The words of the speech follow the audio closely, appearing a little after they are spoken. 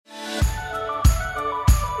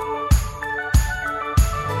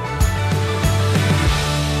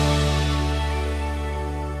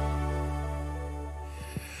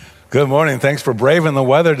Good morning. Thanks for braving the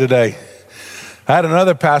weather today. I had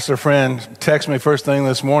another pastor friend text me first thing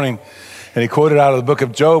this morning, and he quoted out of the book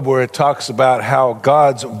of Job where it talks about how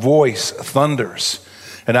God's voice thunders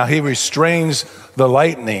and how he restrains the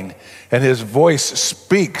lightning and his voice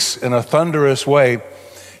speaks in a thunderous way.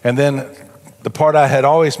 And then the part I had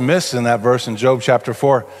always missed in that verse in Job chapter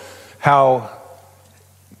 4, how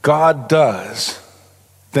God does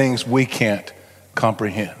things we can't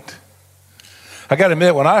comprehend. I got to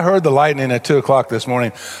admit, when I heard the lightning at 2 o'clock this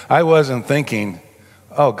morning, I wasn't thinking,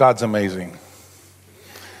 oh, God's amazing.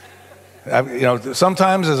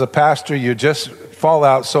 Sometimes as a pastor, you just fall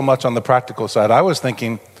out so much on the practical side. I was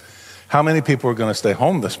thinking, how many people are going to stay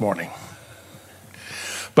home this morning?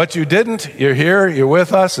 But you didn't. You're here. You're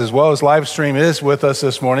with us, as well as live stream is with us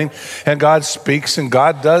this morning. And God speaks and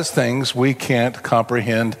God does things we can't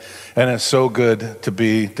comprehend. And it's so good to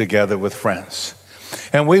be together with friends.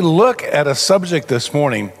 And we look at a subject this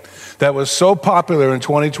morning that was so popular in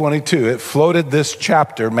 2022. It floated this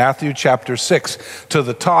chapter, Matthew chapter 6, to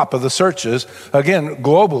the top of the searches, again,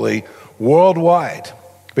 globally, worldwide,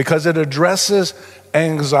 because it addresses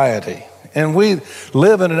anxiety. And we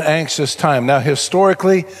live in an anxious time. Now,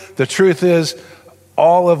 historically, the truth is,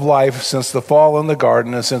 all of life since the fall in the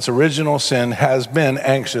garden and since original sin has been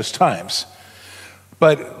anxious times.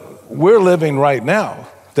 But we're living right now.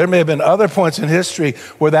 There may have been other points in history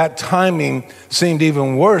where that timing seemed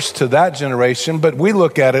even worse to that generation, but we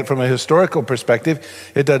look at it from a historical perspective,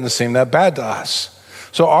 it doesn't seem that bad to us.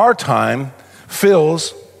 So our time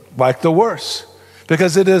feels like the worst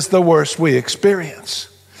because it is the worst we experience.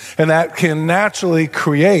 And that can naturally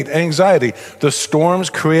create anxiety. The storms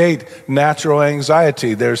create natural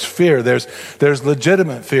anxiety. There's fear. There's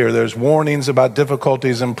legitimate fear. There's warnings about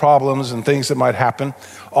difficulties and problems and things that might happen.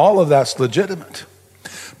 All of that's legitimate.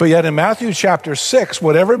 But yet in Matthew chapter 6,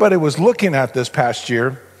 what everybody was looking at this past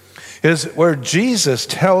year is where Jesus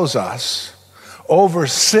tells us over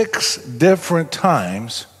 6 different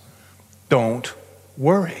times, don't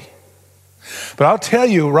worry. But I'll tell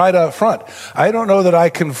you right up front, I don't know that I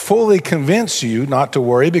can fully convince you not to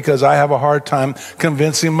worry because I have a hard time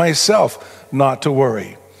convincing myself not to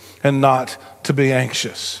worry and not to be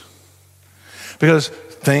anxious. Because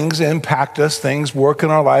things impact us, things work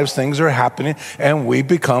in our lives, things are happening, and we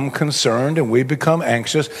become concerned and we become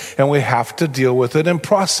anxious and we have to deal with it and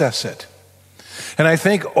process it. And I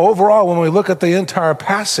think overall, when we look at the entire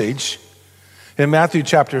passage in Matthew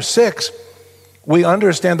chapter 6, we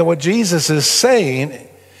understand that what Jesus is saying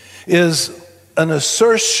is an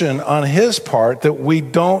assertion on his part that we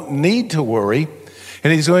don't need to worry.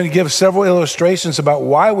 And he's going to give several illustrations about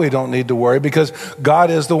why we don't need to worry, because God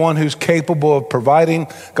is the one who's capable of providing.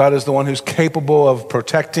 God is the one who's capable of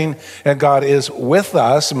protecting. And God is with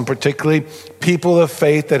us, and particularly people of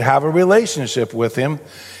faith that have a relationship with him.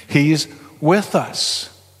 He's with us.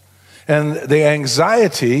 And the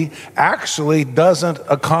anxiety actually doesn't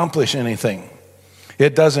accomplish anything.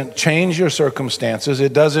 It doesn't change your circumstances.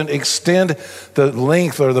 It doesn't extend the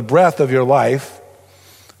length or the breadth of your life.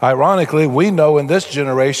 Ironically, we know in this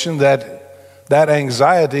generation that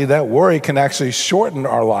anxiety, that worry can actually shorten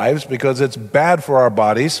our lives because it's bad for our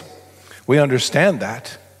bodies. We understand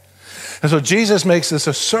that. And so Jesus makes this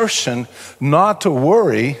assertion not to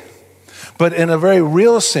worry, but in a very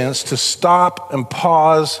real sense to stop and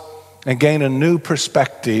pause and gain a new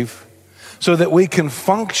perspective so that we can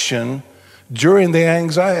function during the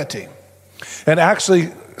anxiety. And actually,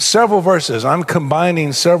 several verses. I'm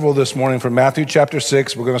combining several this morning from Matthew chapter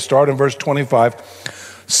 6. We're going to start in verse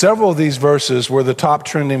 25. Several of these verses were the top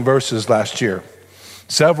trending verses last year.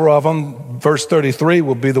 Several of them, verse 33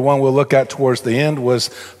 will be the one we'll look at towards the end, was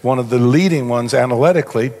one of the leading ones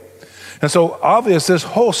analytically. And so obvious, this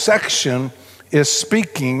whole section is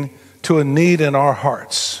speaking to a need in our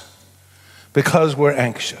hearts because we're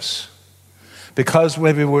anxious, because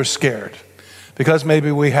maybe we're scared, because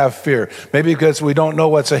maybe we have fear, maybe because we don't know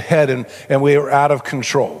what's ahead and we are out of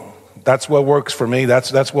control. That's what works for me.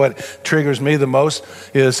 That's what triggers me the most,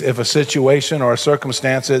 is if a situation or a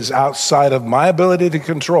circumstance is outside of my ability to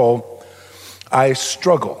control, I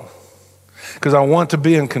struggle because I want to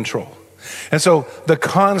be in control. And so the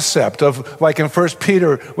concept of, like in 1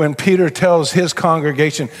 Peter, when Peter tells his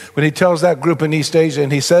congregation, when he tells that group in East Asia,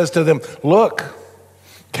 and he says to them, look,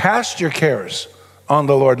 cast your cares on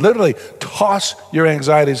the Lord. Literally, toss your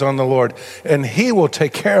anxieties on the Lord, and he will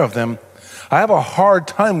take care of them. I have a hard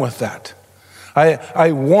time with that.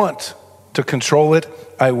 I want to control it.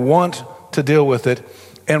 I want to deal with it,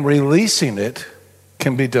 and releasing it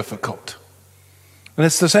can be difficult. And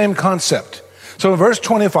it's the same concept. So in verse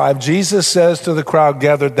 25, Jesus says to the crowd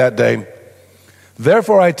gathered that day,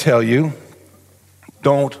 therefore I tell you,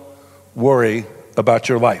 don't worry about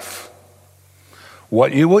your life.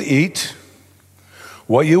 What you will eat,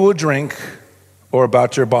 what you will drink, or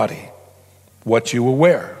about your body, what you will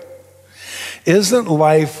wear. Isn't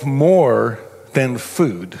life more than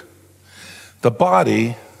food? The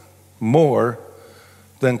body more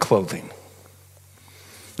than clothing?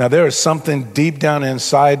 Now, there is something deep down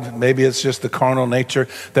inside, maybe it's just the carnal nature,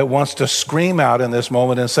 that wants to scream out in this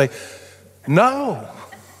moment and say, no,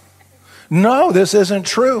 this isn't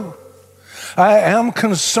true. I am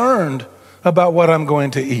concerned about what I'm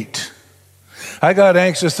going to eat. I got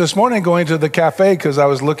anxious this morning going to the cafe because I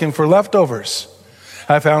was looking for leftovers.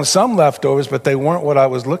 I found some leftovers, but they weren't what I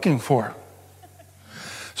was looking for.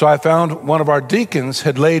 So I found one of our deacons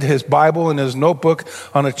had laid his Bible and his notebook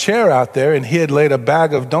on a chair out there, and he had laid a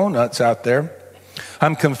bag of donuts out there.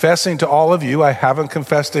 I'm confessing to all of you, I haven't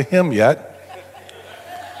confessed to him yet.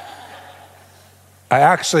 I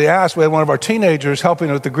actually asked, we had one of our teenagers helping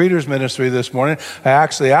with the greeters ministry this morning. I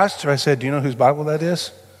actually asked her, I said, do you know whose Bible that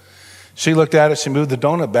is? She looked at it, she moved the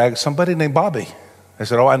donut bag, somebody named Bobby. I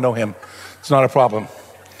said, oh, I know him. It's not a problem.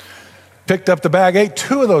 Picked up the bag, ate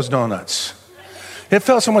 2 of those donuts. It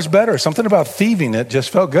felt so much better. Something about thieving it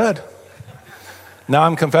just felt good. Now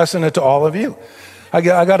I'm confessing it to all of you.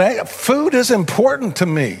 Food is important to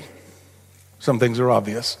me. Some things are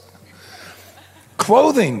obvious.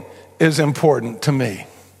 Clothing is important to me.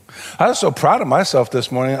 I was so proud of myself this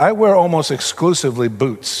morning. I wear almost exclusively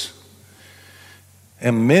boots.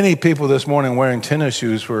 And many people this morning wearing tennis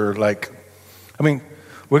shoes were like,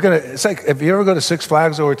 it's like, if you ever go to Six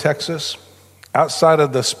Flags over Texas, outside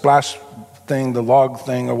of the splash thing, the log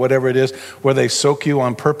thing, or whatever it is, where they soak you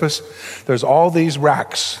on purpose, there's all these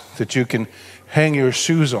racks that you can hang your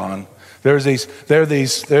shoes on. There are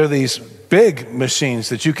these big machines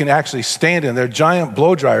that you can actually stand in. They're giant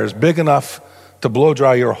blow dryers, big enough to blow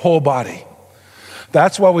dry your whole body.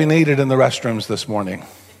 That's what we needed in the restrooms this morning.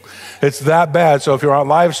 It's that bad. So if you're on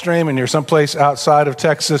live stream and you're someplace outside of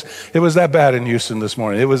Texas, it was that bad in Houston this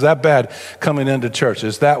morning. It was that bad coming into church.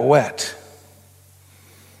 It's that wet.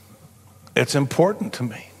 It's important to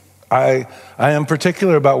me. I am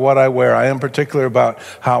particular about what I wear. I am particular about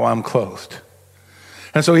how I'm clothed.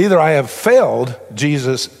 And so either I have failed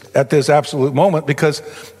Jesus at this absolute moment because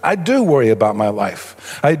I do worry about my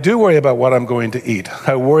life. I do worry about what I'm going to eat.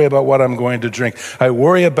 I worry about what I'm going to drink. I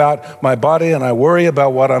worry about my body, and I worry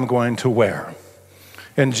about what I'm going to wear.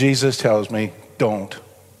 And Jesus tells me, don't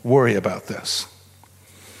worry about this.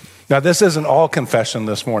 Now, this isn't all confession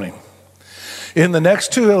this morning. In the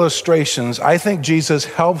next 2 illustrations, I think Jesus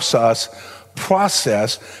helps us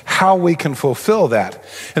process how we can fulfill that.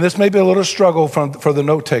 And this may be a little struggle for the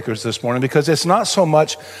note takers this morning, because it's not so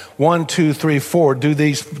much 1, 2, 3, 4, do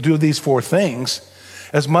these 4 things,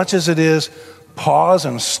 as much as it is pause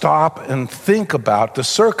and stop and think about the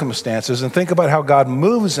circumstances and think about how God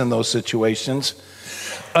moves in those situations,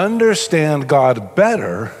 understand God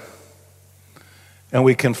better, and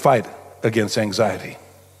we can fight against anxiety.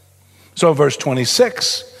 So verse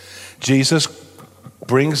 26, Jesus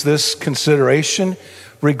brings this consideration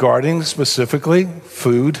regarding specifically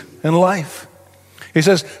food and life. He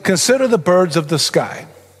says, consider the birds of the sky.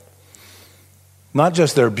 Not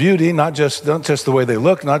just their beauty, not just the way they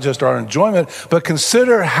look, not just our enjoyment, but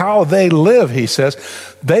consider how they live, he says.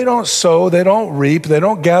 They don't sow, they don't reap, they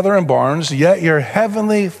don't gather in barns, yet your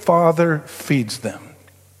heavenly Father feeds them.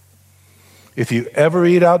 If you ever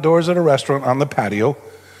eat outdoors at a restaurant on the patio,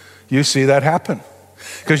 you see that happen.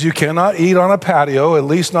 Because you cannot eat on a patio, at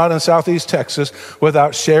least not in Southeast Texas,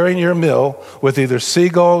 without sharing your meal with either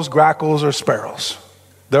seagulls, grackles, or sparrows.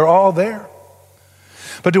 They're all there.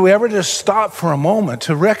 But do we ever just stop for a moment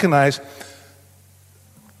to recognize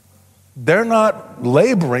they're not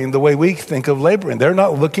laboring the way we think of laboring? They're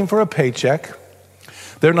not looking for a paycheck.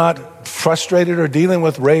 They're not frustrated or dealing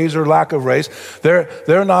with raise or lack of raise.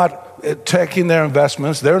 They're not taking their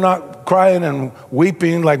investments. They're not crying and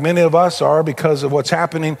weeping like many of us are because of what's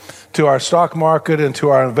happening to our stock market and to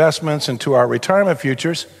our investments and to our retirement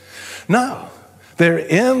futures. No, they're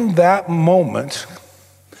in that moment.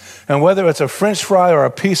 And whether it's a French fry or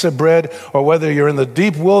a piece of bread, or whether you're in the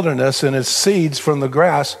deep wilderness and it's seeds from the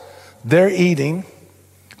grass, they're eating,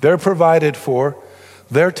 they're provided for,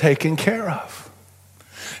 they're taken care of.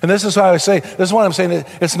 And this is why this is what I'm saying.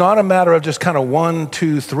 It's not a matter of just kind of 1,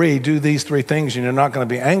 2, 3, do these 3 things and you're not going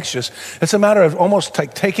to be anxious. It's a matter of almost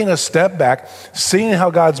taking a step back, seeing how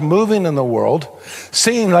God's moving in the world,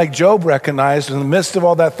 seeing, like Job recognized, in the midst of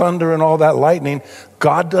all that thunder and all that lightning,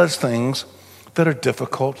 God does things that are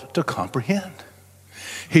difficult to comprehend.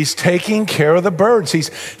 He's taking care of the birds.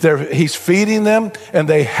 He's feeding them, and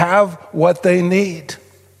they have what they need.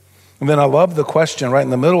 And then I love the question right in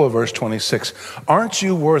the middle of verse 26. Aren't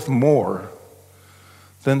you worth more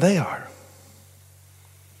than they are?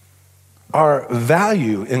 Our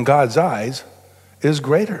value in God's eyes is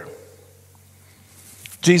greater.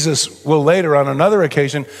 Jesus will later on another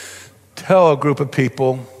occasion tell a group of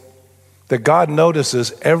people that God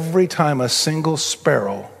notices every time a single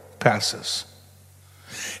sparrow passes.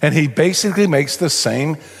 And he basically makes the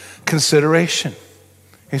same consideration.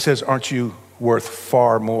 He says, aren't you worth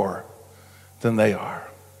far more than they are?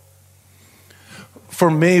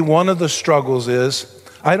 For me, one of the struggles is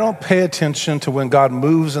I don't pay attention to when God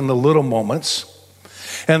moves in the little moments.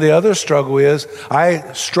 And the other struggle is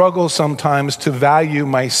I struggle sometimes to value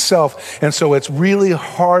myself. And so it's really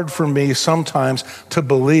hard for me sometimes to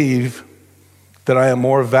believe that I am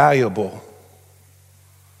more valuable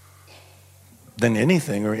than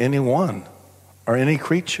anything or anyone or any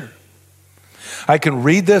creature. I can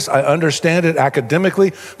read this, I understand it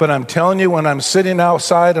academically, but I'm telling you, when I'm sitting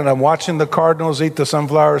outside and I'm watching the cardinals eat the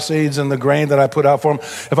sunflower seeds and the grain that I put out for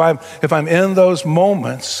them, if I'm in those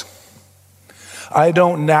moments, I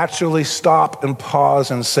don't naturally stop and pause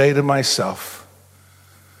and say to myself,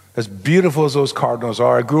 as beautiful as those cardinals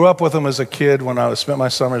are, I grew up with them as a kid when I spent my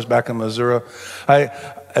summers back in Missouri.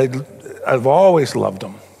 I've always loved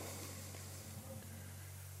them.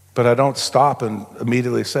 But I don't stop and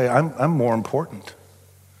immediately say, I'm more important.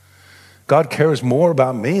 God cares more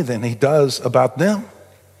about me than he does about them.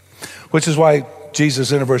 Which is why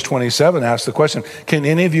Jesus in verse 27 asked the question, can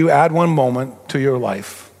any of you add one moment to your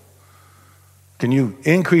life? Can you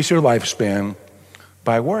increase your lifespan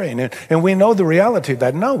by worrying? And we know the reality of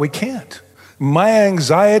that. No, we can't. My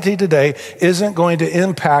anxiety today isn't going to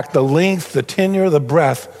impact the length, the tenure, the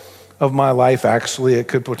breadth of my life. Actually, it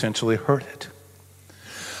could potentially hurt it.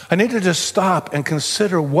 I need to just stop and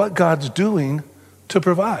consider what God's doing to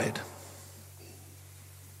provide.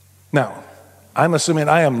 Now, I'm assuming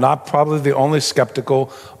I am not probably the only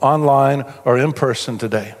skeptical online or in person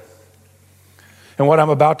today. And what I'm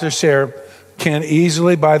about to share can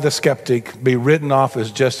easily, by the skeptic, be written off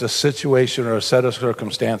as just a situation or a set of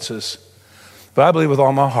circumstances. But I believe with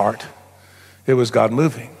all my heart, it was God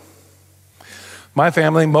moving. My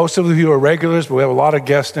family, most of you are regulars, but we have a lot of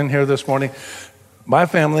guests in here this morning. My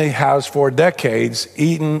family has for decades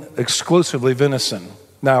eaten exclusively venison.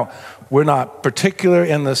 Now, we're not particular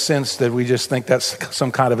in the sense that we just think that's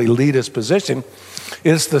some kind of elitist position.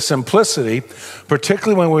 It's the simplicity,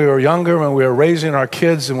 particularly when we were younger, when we were raising our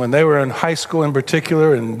kids and when they were in high school in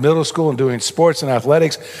particular, and middle school and doing sports and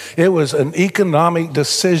athletics. It was an economic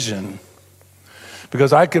decision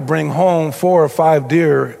because I could bring home 4 or 5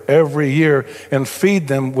 deer every year and feed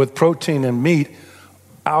them with protein and meat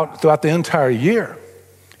out throughout the entire year.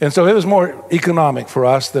 And so it was more economic for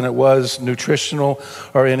us than it was nutritional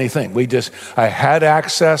or anything. I had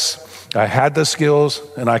access, I had the skills,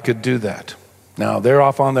 and I could do that. Now they're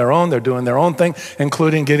off on their own, they're doing their own thing,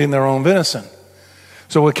 including getting their own venison.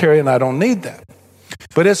 So with Carrie and I don't need that.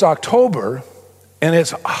 But it's October, and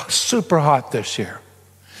it's super hot this year.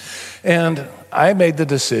 And I made the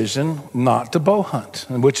decision not to bow hunt,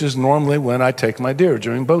 which is normally when I take my deer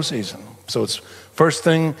during bow season. So it's first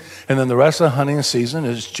thing, and then the rest of the hunting season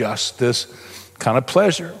is just this kind of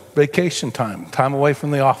pleasure, vacation time away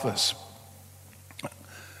from the office.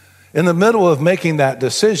 In the middle of making that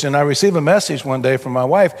decision, I received a message one day from my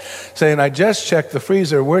wife saying, I just checked the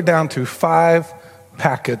freezer. We're down to 5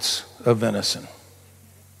 packets of venison.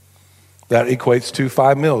 That equates to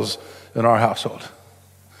 5 meals in our household.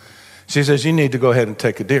 She says, you need to go ahead and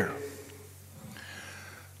take a deer.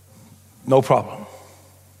 No problem.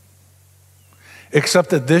 Except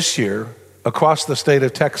that this year, across the state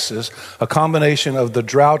of Texas, a combination of the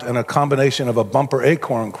drought and a combination of a bumper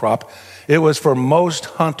acorn crop, it was for most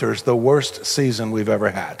hunters the worst season we've ever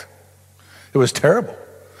had. It was terrible.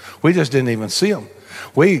 We just didn't even see them.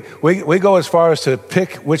 We go as far as to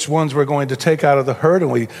pick which ones we're going to take out of the herd,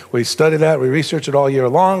 and we study that, we research it all year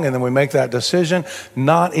long, and then we make that decision.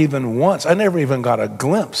 Not even once. I never even got a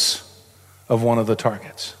glimpse of one of the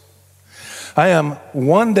targets. I am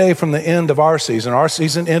one day from the end of our season. Our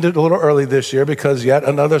season ended a little early this year because yet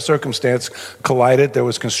another circumstance collided. There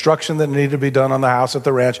was construction that needed to be done on the house at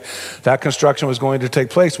the ranch. That construction was going to take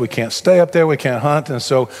place. We can't stay up there. We can't hunt. And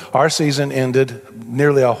so our season ended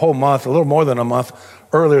nearly a whole month, a little more than a month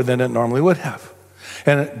earlier than it normally would have.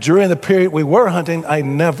 And during the period we were hunting, I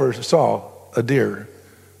never saw a deer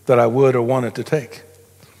that I would or wanted to take.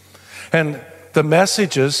 And the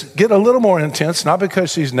messages get a little more intense, not because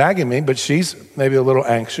she's nagging me, but she's maybe a little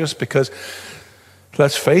anxious because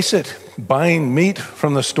Let's face it, buying meat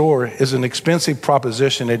from the store is an expensive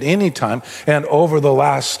proposition at any time. And over the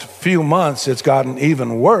last few months, it's gotten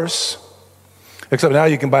even worse. Except now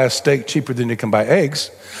you can buy a steak cheaper than you can buy eggs.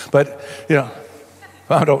 But,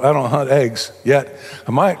 I don't hunt eggs yet.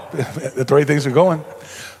 I might, at the way things are going.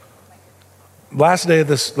 Last day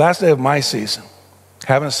of my season,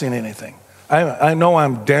 haven't seen anything. I know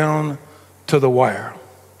I'm down to the wire.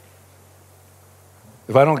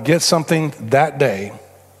 If I don't get something that day,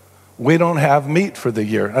 we don't have meat for the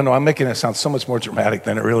year. I know I'm making it sound so much more dramatic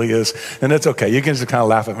than it really is, and it's okay. You can just kind of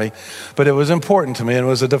laugh at me. But it was important to me, and it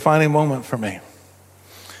was a defining moment for me.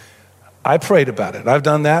 I prayed about it. I've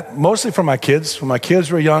done that mostly for my kids. When my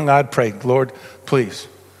kids were young, I'd pray, Lord, please,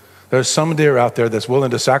 there's some deer out there that's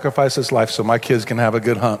willing to sacrifice his life so my kids can have a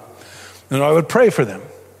good hunt. And I would pray for them.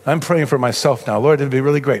 I'm praying for myself now. Lord, it'd be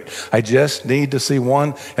really great. I just need to see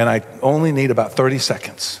one, and I only need about 30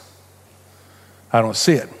 seconds. I don't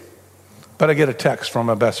see it. But I get a text from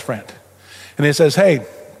my best friend. And he says, hey,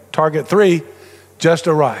 target 3 just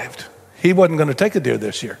arrived. He wasn't going to take a deer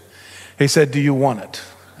this year. He said, do you want it?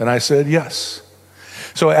 And I said, yes.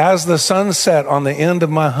 So as the sun set on the end of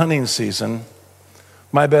my hunting season,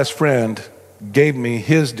 my best friend gave me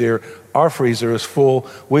his deer. Our freezer is full.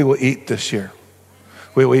 We will eat this year.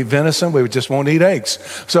 We will eat venison. We just won't eat eggs.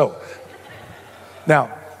 So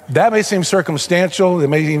now, that may seem circumstantial. It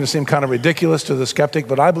may even seem kind of ridiculous to the skeptic,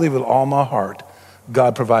 but I believe with all my heart,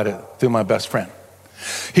 God provided through my best friend.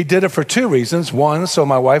 He did it for 2 reasons. 1, so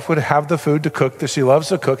my wife would have the food to cook that she loves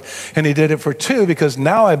to cook. And he did it for 2, because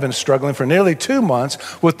now I've been struggling for nearly 2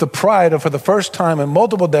 months with the pride of, for the first time in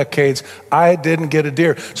multiple decades, I didn't get a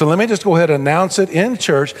deer. So let me just go ahead and announce it in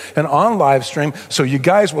church and on live stream so you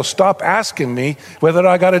guys will stop asking me whether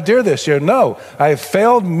I got a deer this year. No, I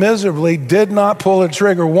failed miserably, did not pull a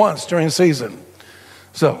trigger once during season.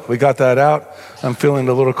 So we got that out. I'm feeling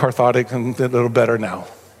a little cathartic and a little better now.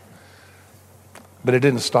 But it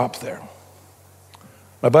didn't stop there.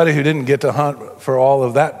 My buddy who didn't get to hunt for all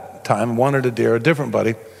of that time wanted a deer, a different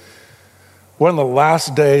buddy. We're on the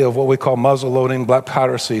last day of what we call muzzle loading, black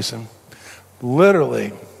powder season.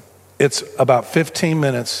 Literally, it's about 15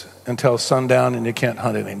 minutes until sundown and you can't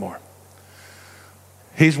hunt anymore.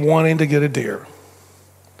 He's wanting to get a deer.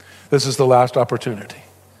 This is the last opportunity.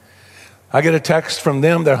 I get a text from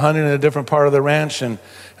them. They're hunting in a different part of the ranch and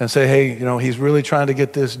say, hey, he's really trying to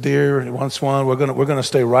get this deer. He wants one. We're gonna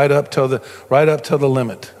stay right up till the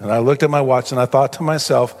limit. And I looked at my watch and I thought to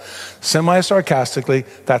myself, semi-sarcastically,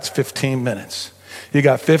 that's 15 minutes. You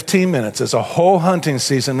got 15 minutes. It's a whole hunting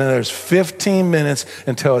season, and there's 15 minutes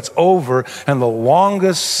until it's over. And the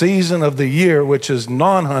longest season of the year, which is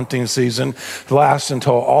non-hunting season, lasts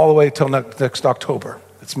until all the way till next October.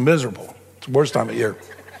 It's miserable. It's the worst time of year.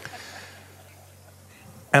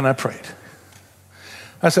 And I prayed.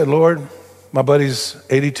 I said, Lord, my buddy's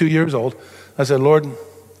 82 years old. I said, Lord,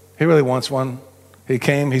 he really wants one. He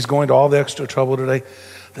came. He's going to all the extra trouble today.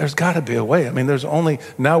 There's got to be a way. I mean,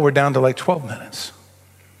 now we're down to like 12 minutes.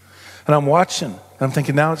 And I'm watching. And I'm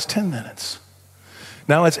thinking, now it's 10 minutes.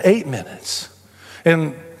 Now it's 8 minutes.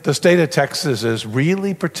 And the state of Texas is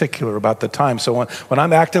really particular about the time. So when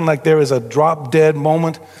I'm acting like there is a drop dead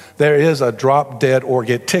moment, there is a drop dead or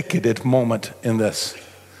get ticketed moment in this.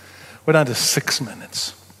 We're down to 6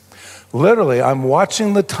 minutes. Literally, I'm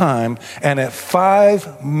watching the time, and at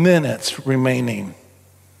 5 minutes remaining,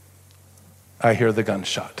 I hear the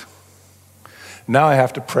gunshot. Now I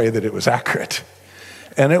have to pray that it was accurate.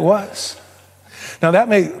 And it was. Now that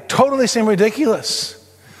may totally seem ridiculous,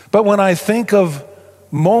 but when I think of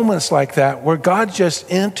moments like that where God just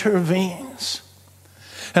intervenes,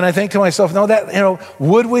 and I think to myself,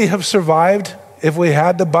 would we have survived if we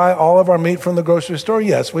had to buy all of our meat from the grocery store?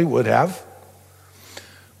 Yes, we would have.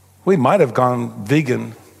 We might have gone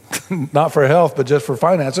vegan, not for health, but just for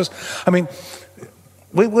finances. I mean,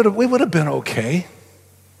 we would have been okay.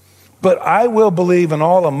 But I will believe in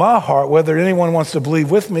all of my heart, whether anyone wants to believe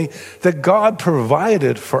with me, that God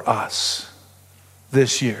provided for us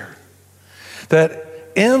this year. That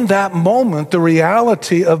in that moment, the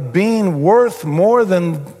reality of being worth more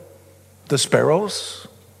than the sparrows,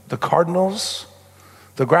 the cardinals,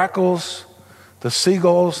 the grackles, the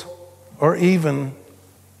seagulls, or even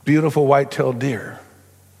beautiful white-tailed deer.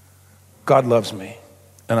 God loves me,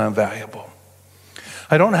 and I'm valuable.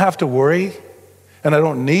 I don't have to worry, and I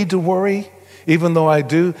don't need to worry, even though I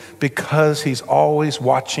do, because he's always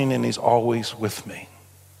watching and he's always with me.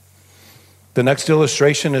 The next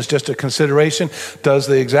illustration is just a consideration. Does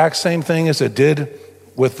the exact same thing as it did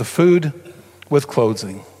with the food, with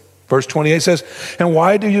clothing. Verse 28 says, and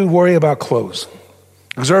why do you worry about clothes?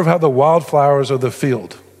 Observe how the wildflowers of the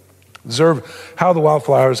field Observe how the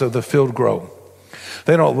wildflowers of the field grow.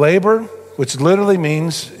 They don't labor, which literally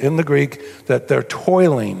means in the Greek that they're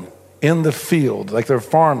toiling in the field, like they're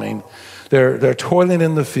farming. They're toiling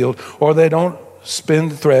in the field, or they don't spin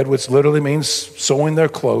thread, which literally means sewing their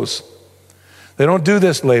clothes. They don't do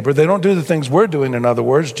this labor. They don't do the things we're doing, in other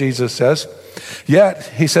words, Jesus says. Yet,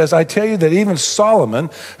 he says, I tell you that even Solomon,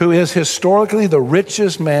 who is historically the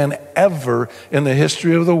richest man ever in the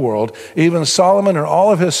history of the world, even Solomon in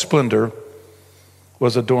all of his splendor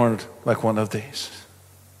was adorned like one of these.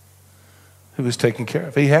 He was taken care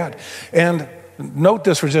of. He had. And note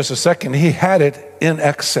this for just a second. He had it in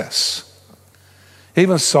excess.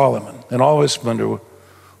 Even Solomon in all his splendor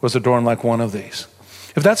was adorned like one of these.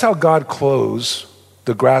 If that's how God clothes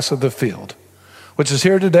the grass of the field, which is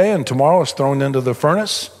here today and tomorrow is thrown into the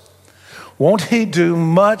furnace, won't he do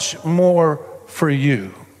much more for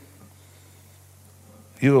you?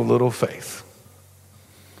 You of little faith.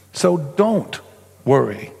 So don't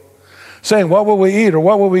worry, saying, what will we eat, or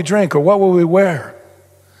what will we drink, or what will we wear?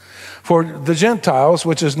 For the Gentiles,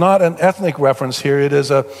 which is not an ethnic reference here, it is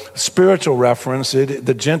a spiritual reference.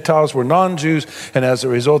 The Gentiles were non-Jews, and as a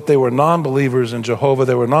result, they were non-believers in Jehovah.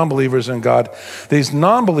 They were non-believers in God. These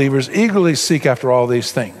non-believers eagerly seek after all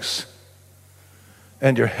these things.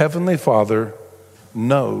 And your heavenly Father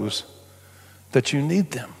knows that you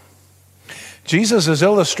need them. Jesus'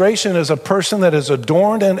 illustration is a person that is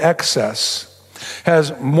adorned in excess,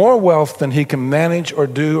 has more wealth than he can manage or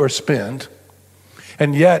do or spend,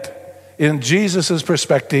 and yet, in Jesus'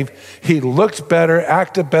 perspective, he looked better,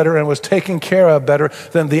 acted better, and was taken care of better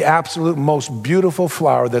than the absolute most beautiful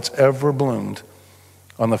flower that's ever bloomed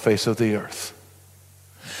on the face of the earth.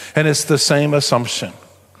 And it's the same assumption,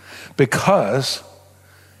 because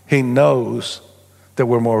he knows that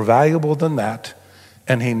we're more valuable than that,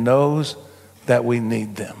 and he knows that we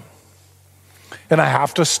need them. And I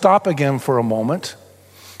have to stop again for a moment.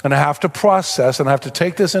 And I have to process, and I have to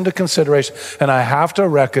take this into consideration, and I have to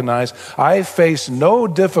recognize I face no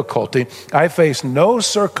difficulty, I face no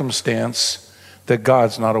circumstance that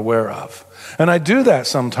God's not aware of. And I do that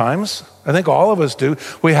sometimes. I think all of us do.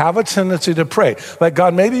 We have a tendency to pray. Like,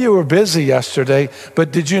 God, maybe you were busy yesterday,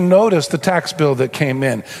 but did you notice the tax bill that came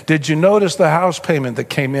in? Did you notice the house payment that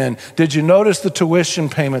came in? Did you notice the tuition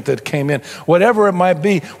payment that came in? Whatever it might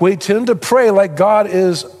be, we tend to pray like God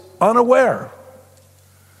is unaware.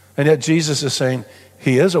 And yet Jesus is saying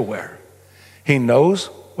he is aware. He knows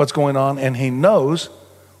what's going on, and he knows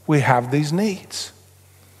we have these needs.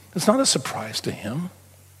 It's not a surprise to him.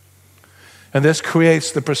 And this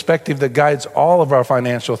creates the perspective that guides all of our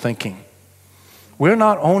financial thinking. We're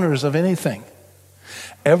not owners of anything.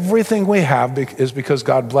 Everything we have is because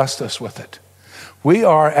God blessed us with it. We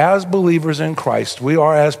are, as believers in Christ, we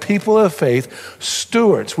are, as people of faith,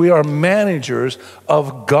 stewards. We are managers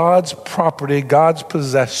of God's property, God's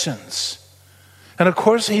possessions. And of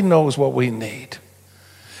course, he knows what we need.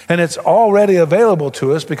 And it's already available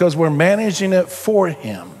to us because we're managing it for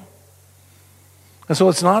him. And so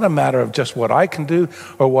it's not a matter of just what I can do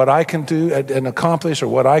or what I can do and accomplish or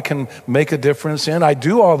what I can make a difference in. I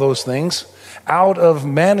do all those things out of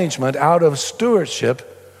management, out of stewardship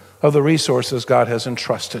of the resources God has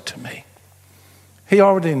entrusted to me. He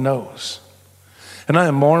already knows. And I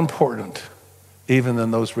am more important even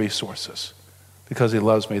than those resources because he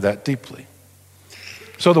loves me that deeply.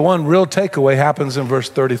 So the one real takeaway happens in verse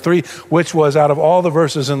 33, which was, out of all the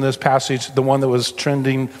verses in this passage, the one that was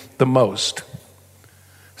trending the most.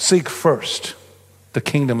 Seek first the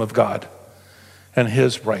kingdom of God and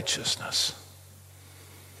his righteousness.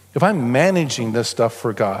 If I'm managing this stuff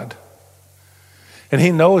for God, and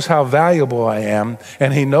he knows how valuable I am,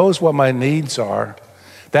 and he knows what my needs are,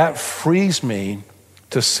 that frees me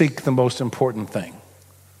to seek the most important thing,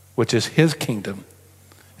 which is his kingdom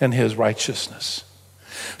and his righteousness.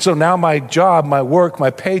 So now my job, my work, my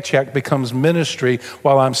paycheck becomes ministry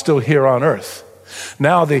while I'm still here on earth.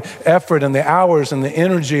 Now the effort and the hours and the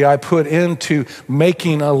energy I put into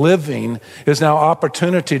making a living is now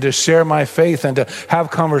opportunity to share my faith and to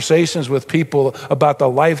have conversations with people about the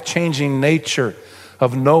life-changing nature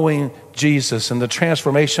of knowing Jesus and the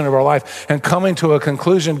transformation of our life and coming to a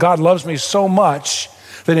conclusion. God loves me so much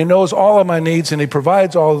that he knows all of my needs and he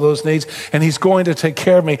provides all of those needs and he's going to take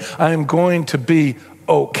care of me. I am going to be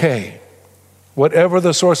okay. Whatever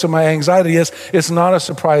the source of my anxiety is, it's not a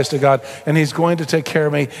surprise to God, and he's going to take care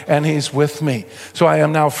of me, and he's with me. So I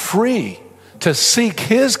am now free to seek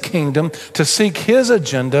his kingdom, to seek his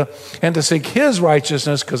agenda, and to seek his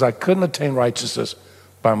righteousness, because I couldn't attain righteousness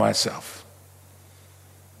by myself.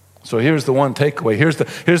 So here's the one takeaway.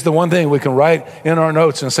 Here's the one thing we can write in our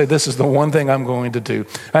notes and say, this is the one thing I'm going to do.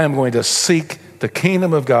 I am going to seek the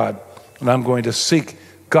kingdom of God And I'm going to seek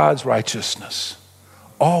God's righteousness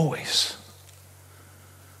always.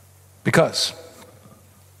 Because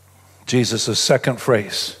Jesus' second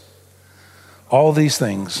phrase, all these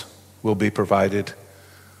things will be provided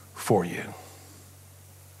for you.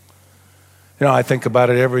 You know, I think about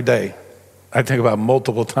it every day. I think about it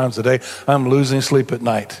multiple times a day. I'm losing sleep at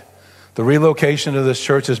night. The relocation of this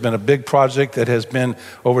church has been a big project that has been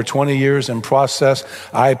over 20 years in process.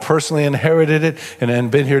 I personally inherited it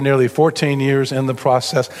and been here nearly 14 years in the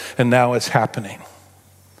process, and now it's happening.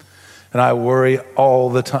 And I worry all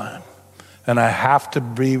the time. And I have to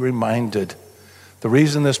be reminded, the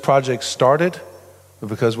reason this project started was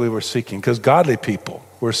because we were seeking, because godly people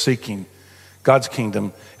were seeking God's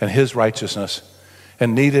kingdom and his righteousness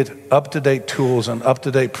and needed up-to-date tools and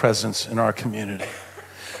up-to-date presence in our community.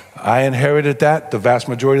 I inherited that. The vast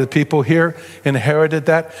majority of the people here inherited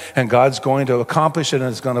that, and God's going to accomplish it and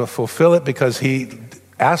is going to fulfill it because he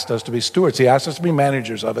asked us to be stewards. He asked us to be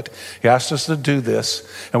managers of it. He asked us to do this,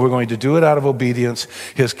 and we're going to do it out of obedience.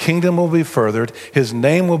 His kingdom will be furthered. His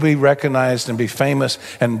name will be recognized and be famous,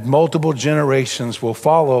 and multiple generations will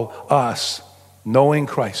follow us, knowing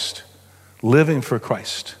Christ, living for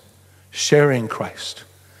Christ, sharing Christ,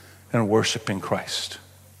 and worshiping Christ.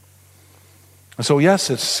 And so, yes,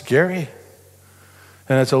 it's scary,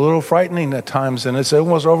 and it's a little frightening at times, and it's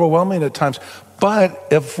almost overwhelming at times. But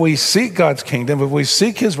if we seek God's kingdom, if we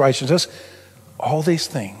seek his righteousness, all these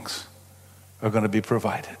things are going to be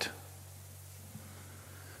provided.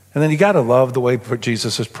 And then you got to love the way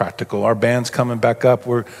Jesus is practical. Our band's coming back up.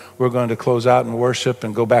 We're going to close out and worship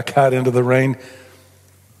and go back out into the rain.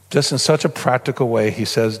 Just in such a practical way, he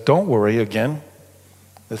says, don't worry again.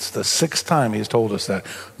 It's the 6th time he's told us that.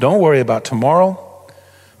 Don't worry about tomorrow,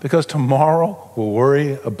 because tomorrow will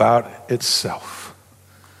worry about itself.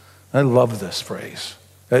 I love this phrase.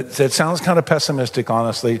 It sounds kind of pessimistic,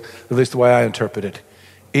 honestly, at least the way I interpret it.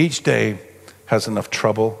 Each day has enough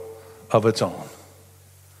trouble of its own.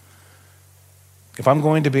 If I'm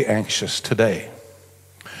going to be anxious today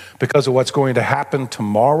because of what's going to happen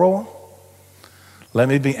tomorrow, let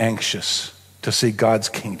me be anxious to see God's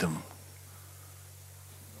kingdom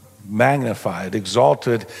magnified,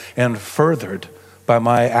 exalted, and furthered by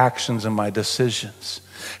my actions and my decisions.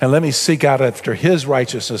 And let me seek out after his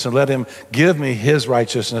righteousness and let him give me his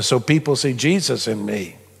righteousness so people see Jesus in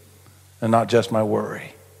me and not just my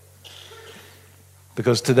worry.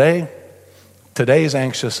 Because today is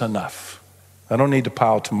anxious enough. I don't need to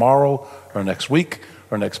pile tomorrow or next week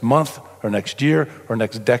or next month or next year or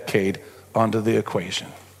next decade onto the equation.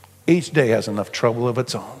 Each day has enough trouble of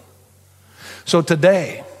its own. So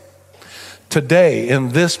today, in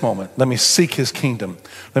this moment, let me seek his kingdom.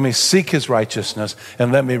 Let me seek his righteousness,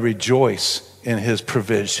 and let me rejoice in his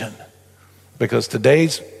provision. Because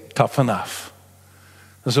today's tough enough.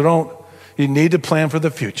 And so you need to plan for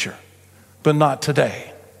the future, but not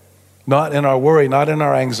today. Not in our worry, not in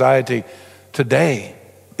our anxiety. Today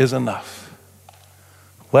is enough.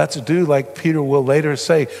 Let's do like Peter will later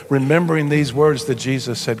say, remembering these words that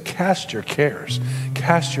Jesus said, cast your cares,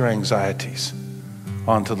 cast your anxieties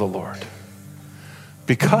onto the Lord.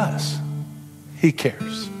 Because he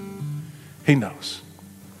cares. He knows.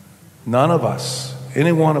 None of us,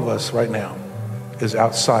 any one of us right now, is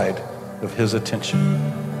outside of his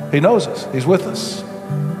attention. He knows us. He's with us.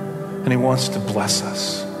 And he wants to bless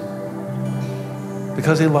us.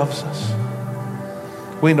 Because he loves us.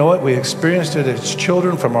 We know it. We experienced it as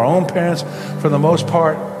children from our own parents. For the most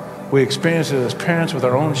part, we experienced it as parents with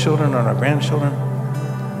our own children and our grandchildren.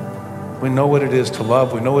 We know what it is to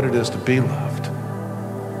love. We know what it is to be loved.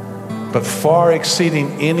 But far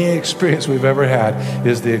exceeding any experience we've ever had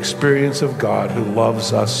is the experience of God who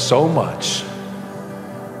loves us so much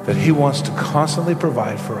that he wants to constantly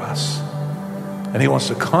provide for us. And he wants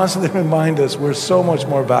to constantly remind us we're so much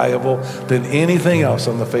more valuable than anything else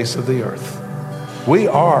on the face of the earth. We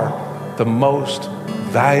are the most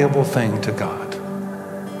valuable thing to God.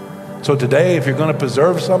 So today, if you're going to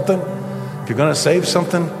preserve something, if you're going to save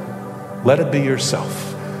something, let it be yourself.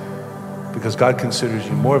 Because God considers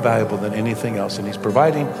you more valuable than anything else. And he's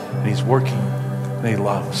providing, and he's working, and he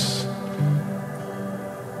loves.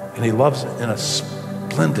 And he loves in a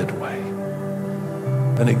splendid way.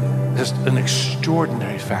 Just an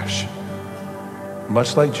extraordinary fashion.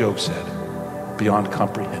 Much like Job said, beyond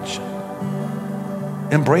comprehension.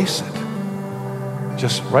 Embrace it.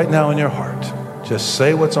 Just right now in your heart. Just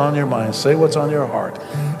say what's on your mind. Say what's on your heart.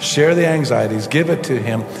 Share the anxieties. Give it to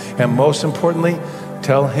him. And most importantly,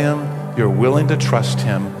 tell him you're willing to trust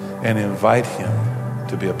him and invite him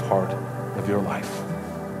to be a part of your life.